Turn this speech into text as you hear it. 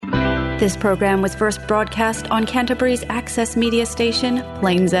This program was first broadcast on Canterbury's access media station,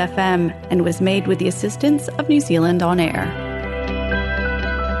 Plains FM, and was made with the assistance of New Zealand On Air.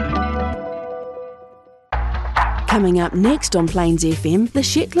 Coming up next on Plains FM, the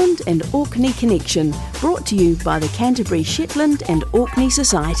Shetland and Orkney Connection, brought to you by the Canterbury Shetland and Orkney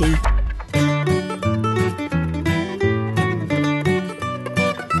Society.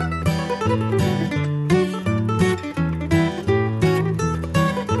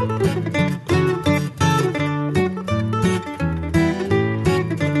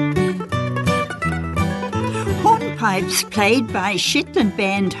 Hornpipes played by Shetland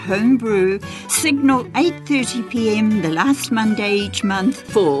band Homebrew signal 8:30pm the last Monday each month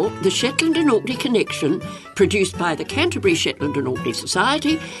for the Shetland and Orkney Connection, produced by the Canterbury Shetland and Orkney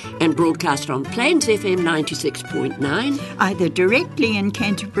Society and broadcast on Plains FM 96.9, either directly in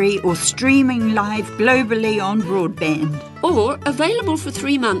Canterbury or streaming live globally on broadband, or available for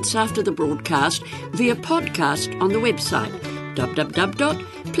 3 months after the broadcast via podcast on the website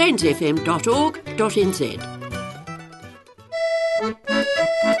www.plainsfm.org.nz.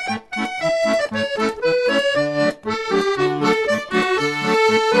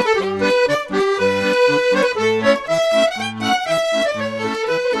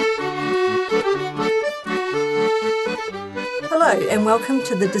 Hello and welcome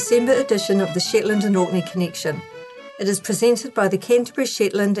to the December edition of the Shetland and Orkney Connection. It is presented by the Canterbury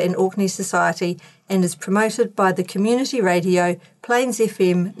Shetland and Orkney Society and is promoted by the community radio Plains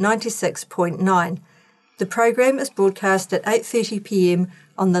FM 96.9. The program is broadcast at 8:30pm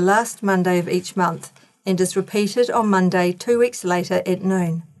on the last Monday of each month and is repeated on Monday 2 weeks later at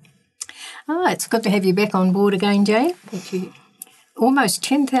noon. It's good to have you back on board again, Jay. Thank you. Almost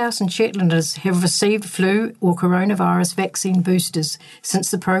 10,000 Shetlanders have received flu or coronavirus vaccine boosters since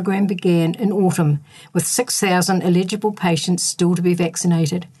the program began in autumn, with 6,000 eligible patients still to be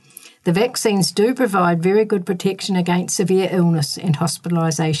vaccinated. The vaccines do provide very good protection against severe illness and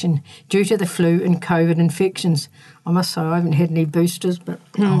hospitalisation due to the flu and COVID infections. I must say I haven't had any boosters, but...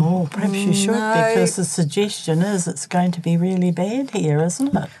 perhaps you should, because the suggestion is it's going to be really bad here,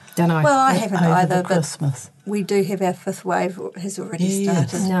 isn't it? Don't know. Well, I haven't either, Christmas. But we do have our fifth wave has already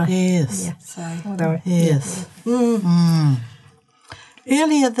started. No. Yes. Yeah, so. Yes.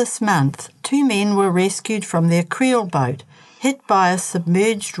 Earlier this month, 2 men were rescued from their creel boat, hit by a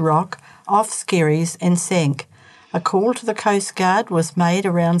submerged rock off Skerries and sank. A call to the Coast Guard was made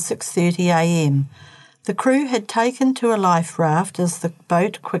around 6:30am. The crew had taken to a life raft as the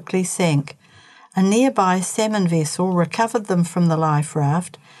boat quickly sank. A nearby salmon vessel recovered them from the life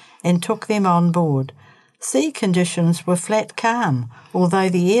raft and took them on board. Sea conditions were flat calm, although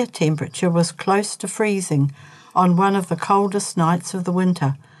the air temperature was close to freezing on one of the coldest nights of the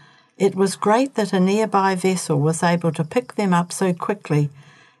winter. It was great that a nearby vessel was able to pick them up so quickly,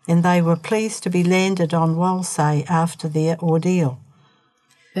 and they were pleased to be landed on Walsay after their ordeal.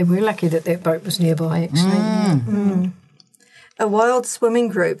 They were lucky that boat was nearby, actually. A wild swimming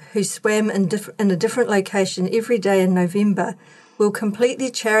group who swam in a different location every day in November will complete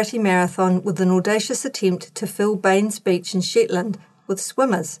their charity marathon with an audacious attempt to fill Baines Beach in Shetland with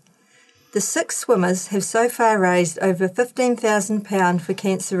swimmers. The 6 swimmers have so far raised over £15,000 for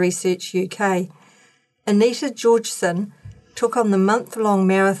Cancer Research UK. Anita Georgeson took on the month-long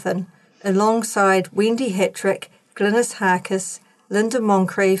marathon alongside Wendy Hattrick, Glynis Harkis, Linda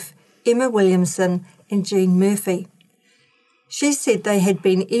Moncrief, Emma Williamson and Jean Murphy. She said they had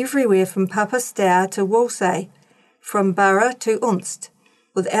been everywhere from Papa Stour to Walsay, from Burra to Unst,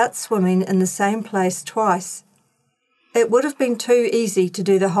 without swimming in the same place twice. It would have been too easy to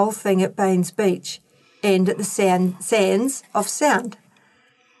do the whole thing at Baines Beach and at the Sands of Sound.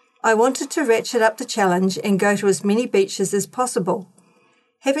 I wanted to ratchet up the challenge and go to as many beaches as possible.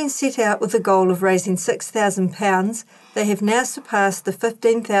 Having set out with the goal of raising £6,000, they have now surpassed the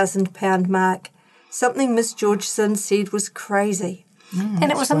 £15,000 mark, something Miss Georgeson said was crazy.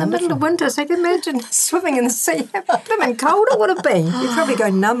 And it was in the middle of winter, so you can imagine swimming in the sea. How blooming cold it would have been. You'd probably go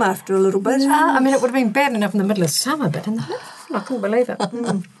numb after a little bit. It would have been bad enough in the middle of summer, but in the middle, I couldn't believe it.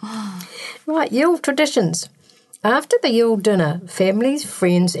 Right, Yule traditions. After the Yule dinner, families,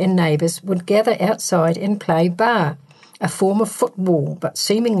 friends and neighbours would gather outside and play bar, a form of football, but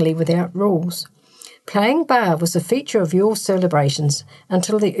seemingly without rules. Playing bar was a feature of Yule celebrations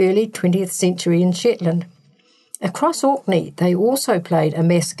until the early 20th century in Shetland. Across Orkney, they also played a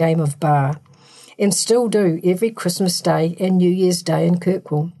mass game of bar, and still do every Christmas Day and New Year's Day in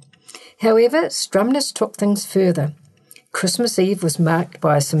Kirkwall. However, Strumness took things further. Christmas Eve was marked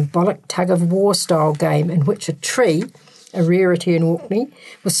by a symbolic tug-of-war style game in which a tree, a rarity in Orkney,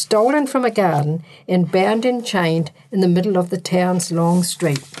 was stolen from a garden and bound and chained in the middle of the town's long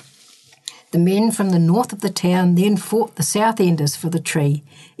street. The men from the north of the town then fought the South Enders for the tree,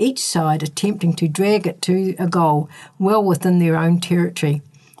 each side attempting to drag it to a goal well within their own territory.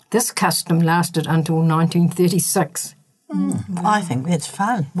 This custom lasted until 1936. I think that's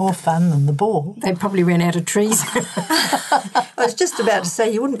fun, more fun than the ball. They probably ran out of trees. I was just about to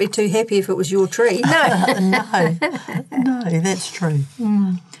say you wouldn't be too happy if it was your tree. No, that's true.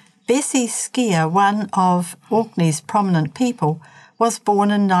 Bessie Skier, one of Orkney's prominent people, was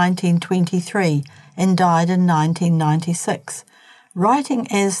born in 1923 and died in 1996. Writing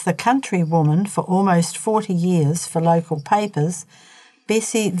as the countrywoman for almost 40 years for local papers,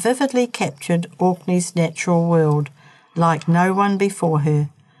 Bessie vividly captured Orkney's natural world like no one before her.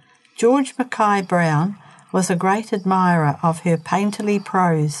 George Mackay Brown was a great admirer of her painterly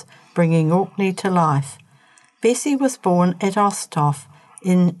prose, bringing Orkney to life. Bessie was born at Osthoff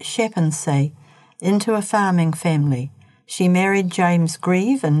in Shepparton into a farming family. She married James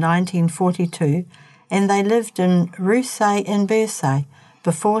Grieve in 1942 and they lived in Rousay and Bursay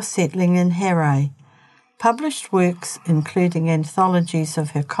before settling in Harray. Published works including anthologies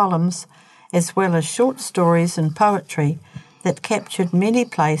of her columns as well as short stories and poetry that captured many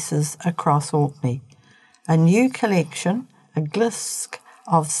places across Orkney. A new collection, A Glisk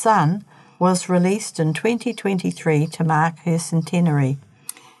of Sun, was released in 2023 to mark her centenary.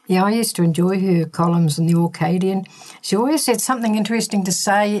 Yeah, I used to enjoy her columns in the Orcadian. She always had something interesting to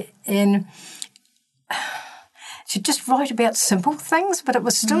say, and she'd just write about simple things, but it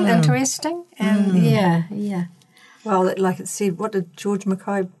was still interesting. And yeah. Well, like it said, what did George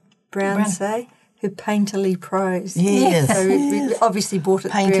Mackay Brown say? Her painterly prose. Yes. So we obviously brought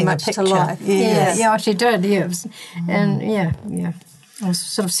it Painting very a much to picture. life. Yes. Yeah, she did, yes. And yeah. I was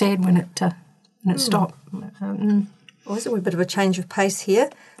sort of sad when it stopped. Well, there's a wee bit of a change of pace here.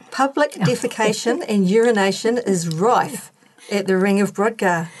 Public defecation and urination is rife at the Ring of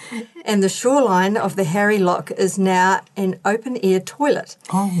Brodgar, and the shoreline of the Harry Loch is now an open-air toilet,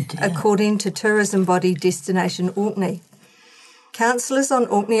 according to tourism body Destination Orkney. Councillors on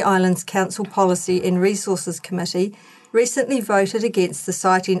Orkney Islands Council Policy and Resources Committee recently voted against the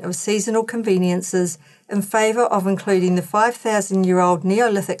siting of seasonal conveniences in favour of including the 5,000-year-old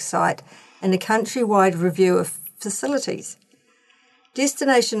Neolithic site in a countrywide review of facilities.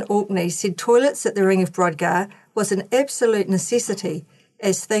 Destination Orkney said toilets at the Ring of Brodgar was an absolute necessity,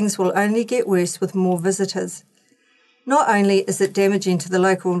 as things will only get worse with more visitors. Not only is it damaging to the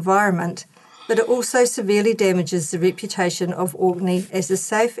local environment, but it also severely damages the reputation of Orkney as a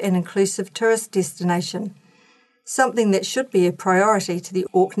safe and inclusive tourist destination, something that should be a priority to the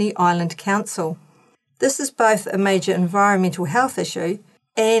Orkney Island Council. This is both a major environmental health issue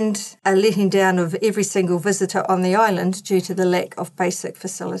and a letting down of every single visitor on the island due to the lack of basic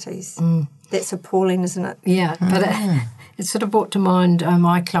facilities. That's appalling, isn't it? Yeah, but it sort of brought to mind,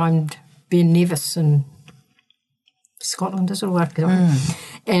 I climbed Ben Nevis in Scotland, is it work?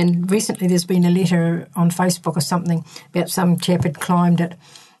 And recently there's been a letter on Facebook or something about some chap had climbed it,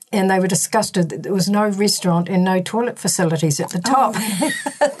 and they were disgusted that there was no restaurant and no toilet facilities at the top.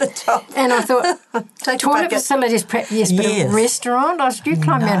 At the top. And I thought, toilet facilities, yes, but a restaurant? I said, you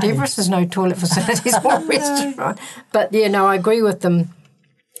climb Mount Everest, there's no toilet facilities or restaurant. But, yeah, no, I agree with them.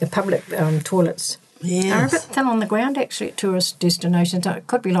 The public toilets are a bit thin on the ground, actually, at tourist destinations. It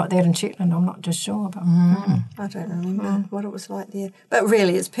could be like that in Shetland, I'm not just sure. But I don't remember what it was like there. But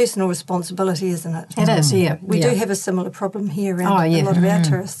really, it's personal responsibility, isn't it? It is, yeah. We do have a similar problem here around a lot of our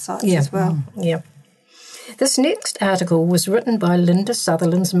tourist sites as well. Yeah. This next article was written by Linda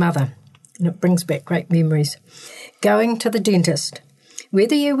Sutherland's mother, and it brings back great memories. Going to the dentist.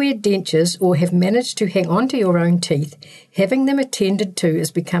 Whether you wear dentures or have managed to hang on to your own teeth, having them attended to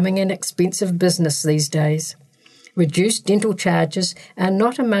is becoming an expensive business these days. Reduced dental charges are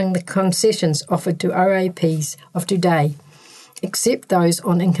not among the concessions offered to OAPs of today, except those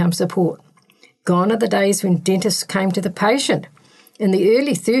on income support. Gone are the days when dentists came to the patient. In the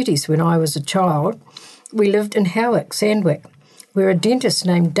early 30s, when I was a child, we lived in Howick, Sandwick, where a dentist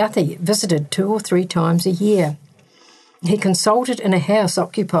named Duthie visited 2 or 3 times a year. He consulted in a house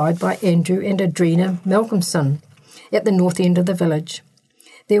occupied by Andrew and Adrena Malcolmson at the north end of the village.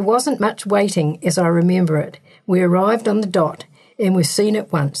 There wasn't much waiting, as I remember it. We arrived on the dot and were seen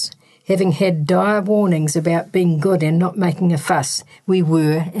at once. Having had dire warnings about being good and not making a fuss, we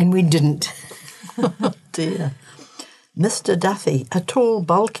were and we didn't. Oh dear. Mr. Duthie, a tall,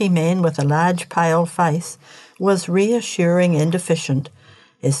 bulky man with a large, pale face, was reassuring and efficient.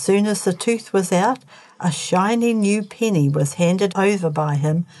 As soon as the tooth was out, a shiny new penny was handed over by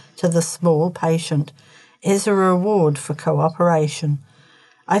him to the small patient as a reward for cooperation.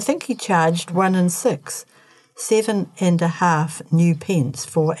 I think he charged 1 and 6, 7.5 new pence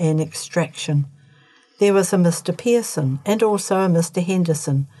for an extraction. There was a Mr. Pearson and also a Mr.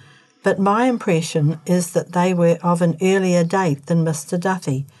 Henderson, but my impression is that they were of an earlier date than Mr.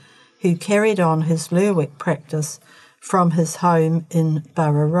 Duthie, who carried on his Lerwick practice from his home in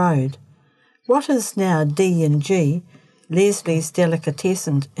Borough Road. What is now D&G, Leslie's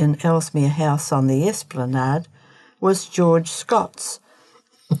Delicatessen in Ellesmere House on the Esplanade, was George Scott's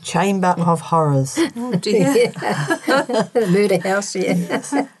Chamber of Horrors. Oh dear. The murder house,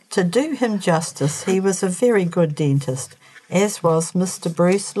 yeah. To do him justice, he was a very good dentist, as was Mr.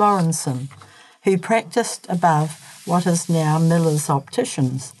 Bruce Lawrenson, who practised above what is now Miller's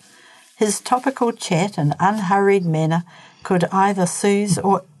Opticians. His topical chat and unhurried manner could either soothe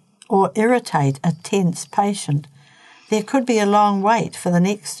or irritate a tense patient. There could be a long wait for the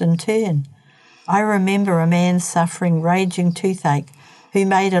next in turn. I remember a man suffering raging toothache who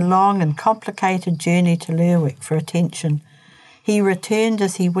made a long and complicated journey to Lerwick for attention. He returned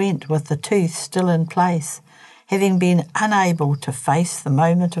as he went with the tooth still in place, having been unable to face the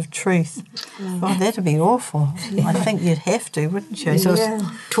moment of truth. Oh, that'd be awful. Yeah. I think you'd have to, wouldn't you? So I was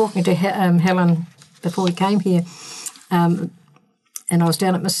talking to Helen before we came here, and I was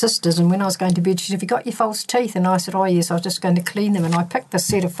down at my sister's, and when I was going to bed, she said, "Have you got your false teeth?" And I said, "Oh, yes, I was just going to clean them." And I picked the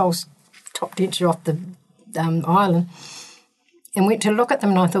set of false top denture off the island and went to look at them,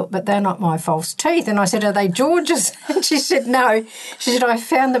 and I thought, but they're not my false teeth. And I said, "Are they George's?" And she said, "No." She said, "I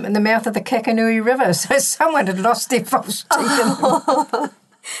found them in the mouth of the Kakanui River." So someone had lost their false teeth.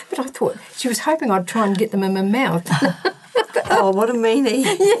 But I thought, she was hoping I'd try and get them in my mouth. Oh, what a meanie.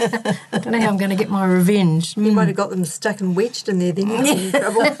 Yeah. I don't know how I'm going to get my revenge. You might have got them stuck and wedged in there, then you'd be in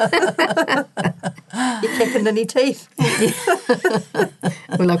trouble. You're kicking any teeth.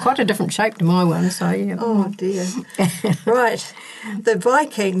 Well, they're quite a different shape to my one, so yeah. Oh, dear. Right. The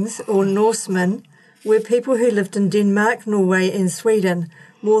Vikings, or Norsemen, were people who lived in Denmark, Norway and Sweden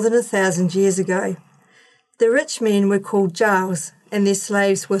more than 1,000 years ago. The rich men were called jarls, and their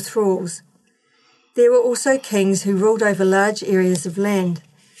slaves were thralls. There were also kings who ruled over large areas of land.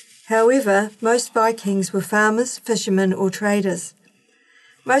 However, most Vikings were farmers, fishermen or traders.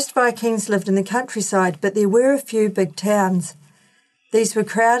 Most Vikings lived in the countryside, but there were a few big towns. These were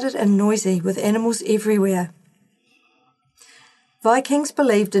crowded and noisy, with animals everywhere. Vikings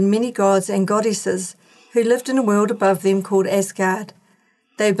believed in many gods and goddesses who lived in a world above them called Asgard.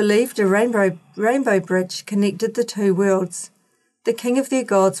 They believed a rainbow bridge connected the two worlds. The king of their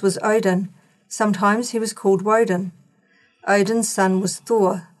gods was Odin. Sometimes he was called Woden. Odin's son was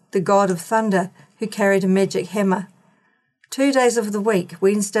Thor, the god of thunder, who carried a magic hammer. 2 days of the week,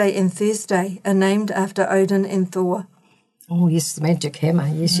 Wednesday and Thursday, are named after Odin and Thor. Oh, yes, the magic hammer.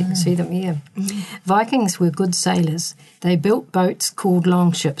 Yes, you can see them here. Vikings were good sailors. They built boats called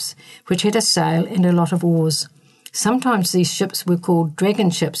longships, which had a sail and a lot of oars. Sometimes these ships were called dragon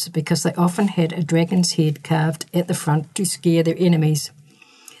ships because they often had a dragon's head carved at the front to scare their enemies.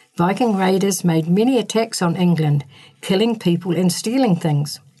 Viking raiders made many attacks on England, killing people and stealing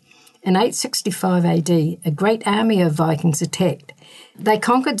things. In 865 AD, a great army of Vikings attacked. They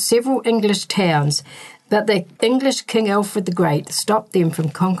conquered several English towns, but the English King Alfred the Great stopped them from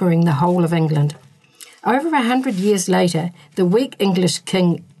conquering the whole of England. Over 100 years later, the weak English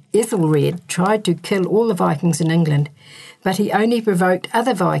King Ethelred tried to kill all the Vikings in England, but he only provoked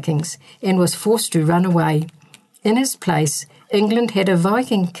other Vikings and was forced to run away. In his place, England had a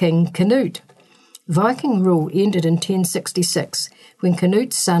Viking king, Canute. Viking rule ended in 1066, when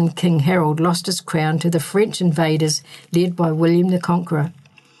Canute's son, King Harold, lost his crown to the French invaders led by William the Conqueror.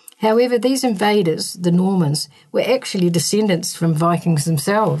 However, these invaders, the Normans, were actually descendants from Vikings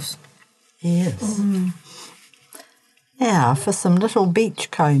themselves. Yes. Now for some little beach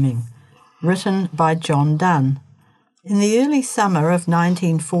combing, written by John Donne. In the early summer of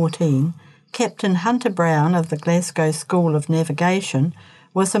 1914, Captain Hunter Brown of the Glasgow School of Navigation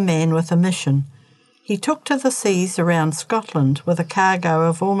was a man with a mission. He took to the seas around Scotland with a cargo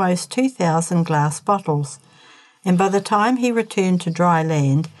of almost 2,000 glass bottles, and by the time he returned to dry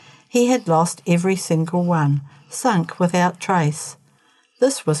land, he had lost every single one, sunk without trace.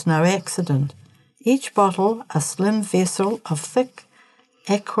 This was no accident. Each bottle, a slim vessel of thick,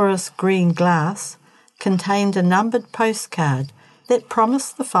 aqueous green glass, contained a numbered postcard that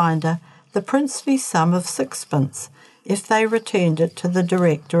promised the finder the princely sum of 6pence if they returned it to the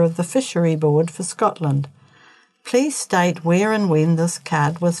director of the Fishery Board for Scotland. Please state where and when this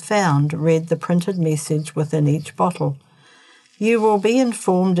card was found, read the printed message within each bottle. You will be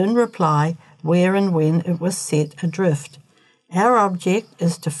informed in reply where and when it was set adrift. Our object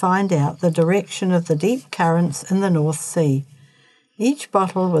is to find out the direction of the deep currents in the North Sea. Each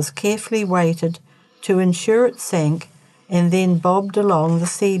bottle was carefully weighted to ensure it sank and then bobbed along the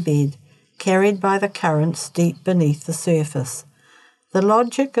seabed, carried by the currents deep beneath the surface. The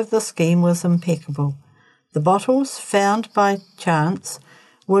logic of the scheme was impeccable. The bottles, found by chance,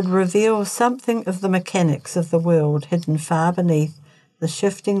 would reveal something of the mechanics of the world hidden far beneath the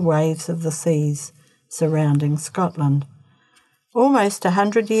shifting waves of the seas surrounding Scotland. Almost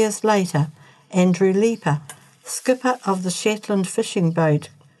 100 years later, Andrew Leaper, skipper of the Shetland fishing boat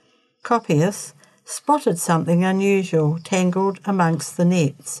Copius, spotted something unusual tangled amongst the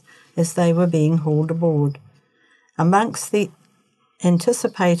nets as they were being hauled aboard. Amongst the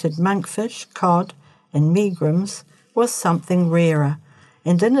anticipated monkfish, cod, and megrims was something rarer,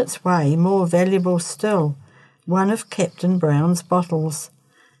 and in its way more valuable still, one of Captain Brown's bottles.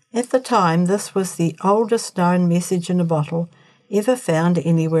 At the time, this was the oldest known message in a bottle ever found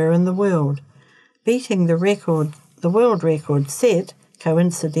anywhere in the world, beating the world record set,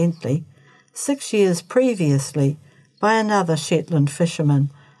 coincidentally, 6 years previously by another Shetland fisherman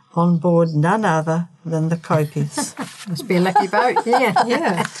on board none other than the Copius. Must be a lucky boat, yeah.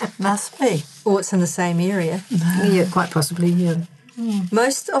 Yeah. Must be. Or it's in the same area. Yeah, quite possibly, yeah.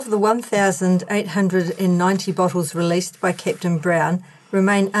 Most of the 1,890 bottles released by Captain Brown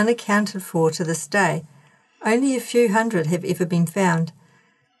remain unaccounted for to this day. Only a few hundred have ever been found.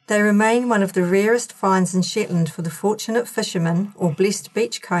 They remain one of the rarest finds in Shetland for the fortunate fisherman or blessed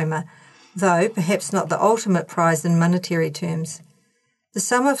beachcomber, though perhaps not the ultimate prize in monetary terms. The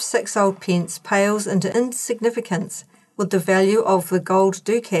sum of 6 old pence pales into insignificance with the value of the gold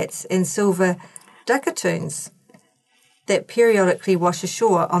ducats and silver ducatoons that periodically wash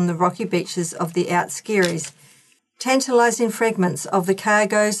ashore on the rocky beaches of the Outskerries, tantalising fragments of the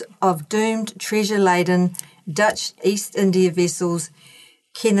cargoes of doomed treasure-laden Dutch East India vessels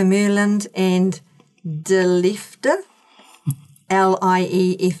Kennemerland and De Liefde,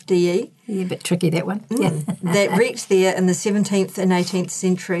 Liefde, Yeah, a bit tricky, that one. that wrecked there in the 17th and 18th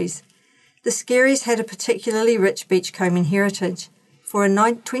centuries. The Skerries had a particularly rich beachcombing heritage, for in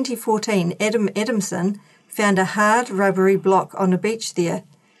 2014 Adam Adamson found a hard rubbery block on a beach there.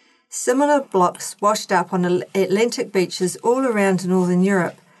 Similar blocks washed up on Atlantic beaches all around Northern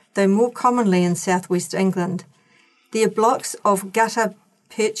Europe, though more commonly in southwest England. They are blocks of gutta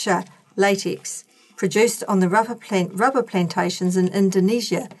percha latex, produced on the rubber plantations in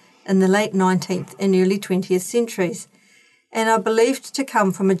Indonesia in the late 19th and early 20th centuries, and are believed to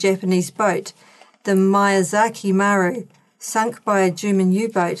come from a Japanese boat, the Miyazaki Maru, sunk by a German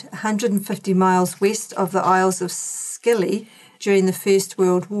U-boat 150 miles west of the Isles of Scilly during the First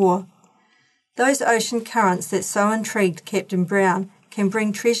World War. Those ocean currents that so intrigued Captain Brown can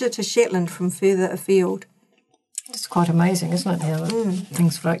bring treasure to Shetland from further afield. It's quite amazing, isn't it, how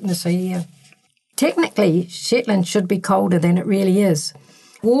things float in the sea, yeah. Technically, Shetland should be colder than it really is.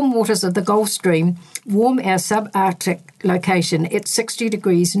 Warm waters of the Gulf Stream warm our subarctic location at 60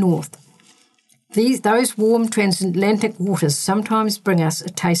 degrees north. Those warm transatlantic waters sometimes bring us a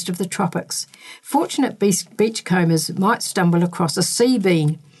taste of the tropics. Fortunate beachcombers might stumble across a sea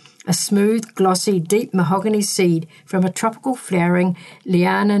bean, a smooth, glossy, deep mahogany seed from a tropical flowering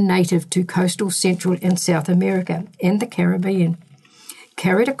liana native to coastal Central and South America and the Caribbean,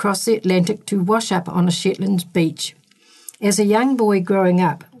 carried across the Atlantic to wash up on a Shetland beach. As a young boy growing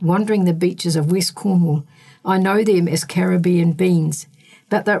up, wandering the beaches of West Cornwall, I know them as Caribbean beans,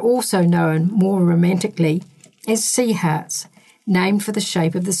 but they're also known more romantically as sea hearts, named for the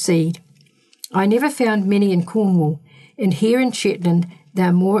shape of the seed. I never found many in Cornwall, and here in Shetland they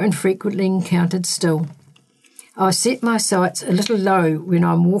are more infrequently encountered still. I set my sights a little low when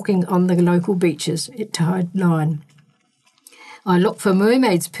I'm walking on the local beaches at tide line. I look for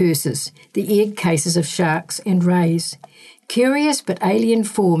mermaids' purses, the egg cases of sharks and rays, curious but alien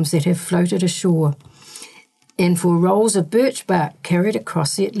forms that have floated ashore, and for rolls of birch bark carried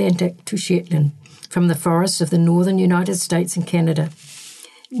across the Atlantic to Shetland from the forests of the northern United States and Canada,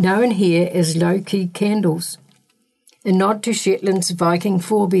 known here as low-key candles. A nod to Shetland's Viking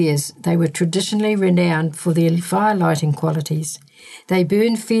forebears, they were traditionally renowned for their fire-lighting qualities. They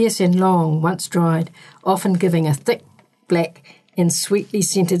burn fierce and long once dried, often giving a thick, black and sweetly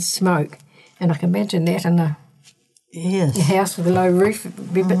scented smoke. And I can imagine that in a house with a low roof.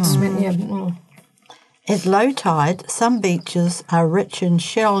 It'd be a bit smelly. At low tide, some beaches are rich in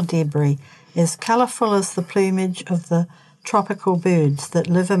shell debris, as colourful as the plumage of the tropical birds that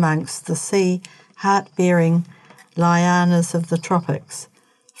live amongst the sea heart-bearing lianas of the tropics.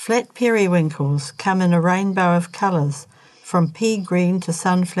 Flat periwinkles come in a rainbow of colours, from pea green to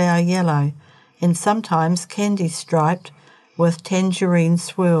sunflower yellow, and sometimes candy-striped with tangerine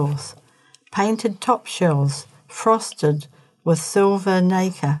swirls. Painted top shells, frosted with silver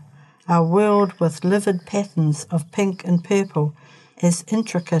nacre, are whirled with livid patterns of pink and purple, as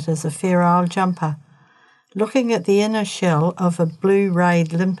intricate as a fair isle jumper. Looking at the inner shell of a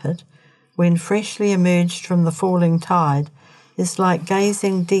blue-rayed limpet, when freshly emerged from the falling tide, is like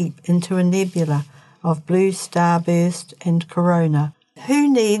gazing deep into a nebula of blue starburst and corona.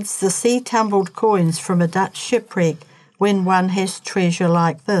 Who needs the sea-tumbled coins from a Dutch shipwreck when one has treasure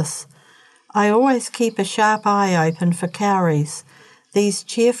like this? I always keep a sharp eye open for cowries. These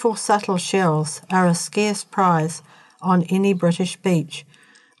cheerful, subtle shells are a scarce prize on any British beach,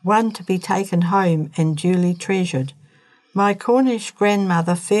 one to be taken home and duly treasured. My Cornish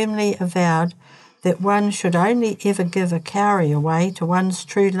grandmother firmly avowed that one should only ever give a cowrie away to one's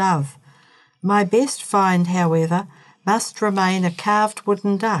true love. My best find, however, must remain a carved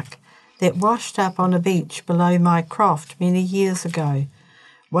wooden duck that washed up on a beach below my croft many years ago.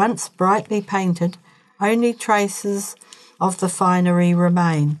 Once brightly painted, only traces of the finery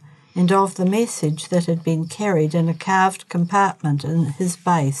remain, and of the message that had been carried in a carved compartment in his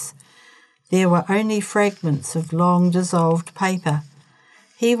base. There were only fragments of long dissolved paper.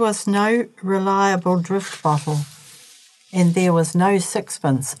 He was no reliable drift bottle, and there was no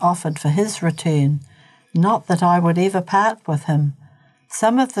sixpence offered for his return. Not that I would ever part with him.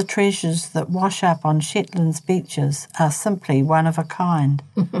 Some of the treasures that wash up on Shetland's beaches are simply one of a kind.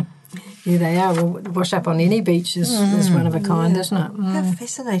 Yeah, they are. Well, wash up on any beach is one of a kind, isn't it? How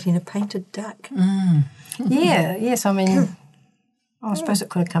fascinating, a painted duck. Yeah, yes, I mean, I suppose it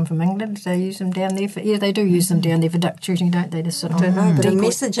could have come from England. They use them down there for, they do use them down there for duck shooting, don't they? Just sort of I don't know, but a decoy.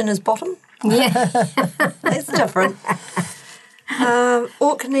 message in his bottom? Yeah. That's different.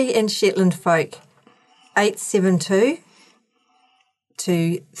 Orkney and Shetland Folk, 872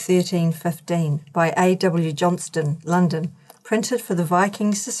 to 1315 by A.W. Johnston, London. Printed for the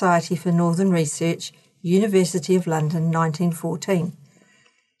Viking Society for Northern Research, University of London, 1914.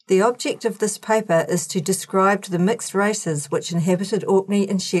 The object of this paper is to describe the mixed races which inhabited Orkney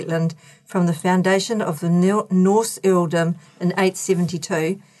and Shetland from the foundation of the Norse earldom in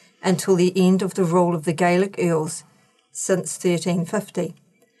 872 until the end of the rule of the Gaelic earls since 1350.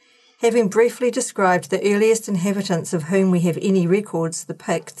 Having briefly described the earliest inhabitants of whom we have any records, the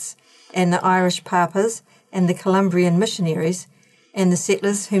Picts, and the Irish Papas, and the Columbrian missionaries, and the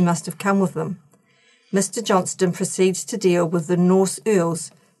settlers who must have come with them, Mr. Johnston proceeds to deal with the Norse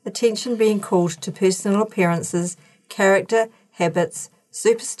earls, attention being called to personal appearances, character, habits,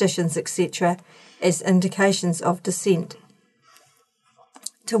 superstitions, etc., as indications of descent.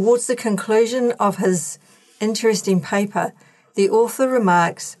 Towards the conclusion of his interesting paper, the author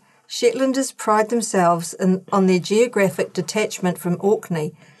remarks, Shetlanders pride themselves on their geographic detachment from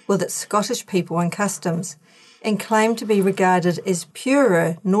Orkney with its Scottish people and customs, and claim to be regarded as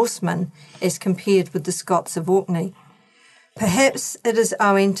purer Norsemen as compared with the Scots of Orkney. Perhaps it is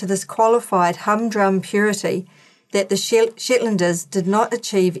owing to this qualified humdrum purity that the Shetlanders did not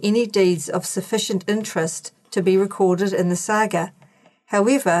achieve any deeds of sufficient interest to be recorded in the saga.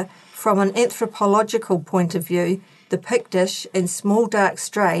 However, from an anthropological point of view, the Pictish and small dark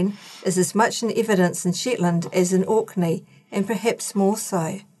strain is as much in evidence in Shetland as in Orkney, and perhaps more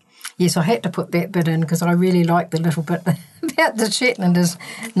so. Yes, I had to put that bit in because I really liked the little bit about the Shetlanders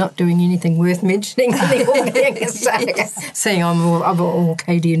not doing anything worth mentioning in the Orkney saga. Yes. Seeing I'm of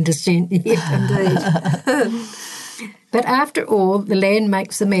Orcadian descent. Yeah. Indeed. But after all, the land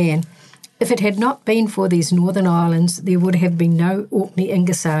makes the man. If it had not been for these northern islands, there would have been no Orkney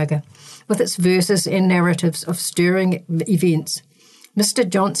Inga saga, with its verses and narratives of stirring events. Mr.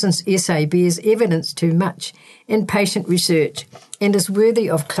 Johnson's essay bears evidence to much in patient research and is worthy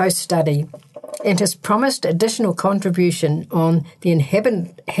of close study, and his promised additional contribution on the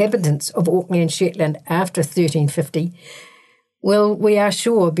inhabitants of Orkney and Shetland after 1350 will, we are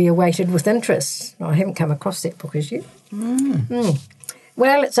sure, be awaited with interest. I haven't come across that book as yet.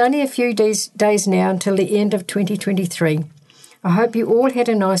 Well, it's only a few days now until the end of 2023. I hope you all had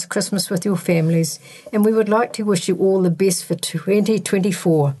a nice Christmas with your families, and we would like to wish you all the best for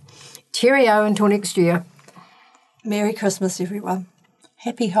 2024. Cheerio until next year. Merry Christmas, everyone.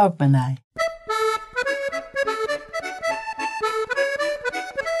 Happy Hogmanay.